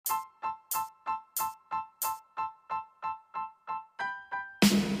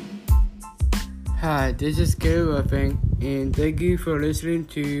Hi, this is Gary Ruffing, and thank you for listening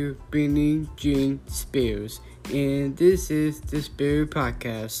to Billie Jean Spears. And this is the Spear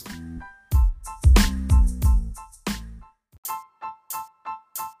Podcast.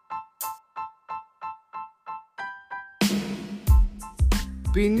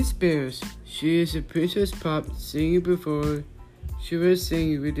 Britney Spears, she is a princess pop singer before she was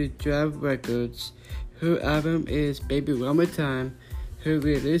singing with the Jive Records. Her album is Baby One More Time. Her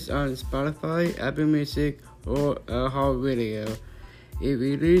released on Spotify, Apple Music, or iHeartRadio. It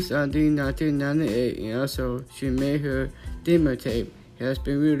released on 1998, and also she made her demo tape. It has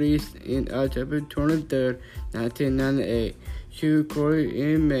been released in October 23rd, 1998. She recorded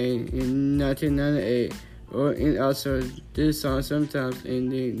in May in 1998, and also this song sometimes in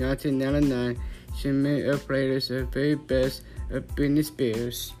the 1999. She made a playlist of very best of Britney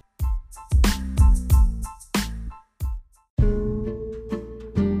Spears.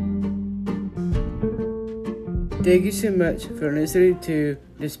 Thank you so much for listening to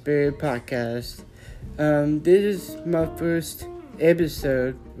the Spirit Podcast. This is my first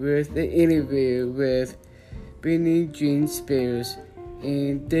episode with the interview with Britney Jean Spears.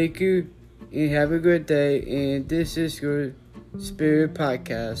 And thank you and have a good day. And this is your Spirit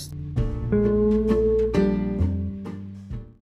Podcast.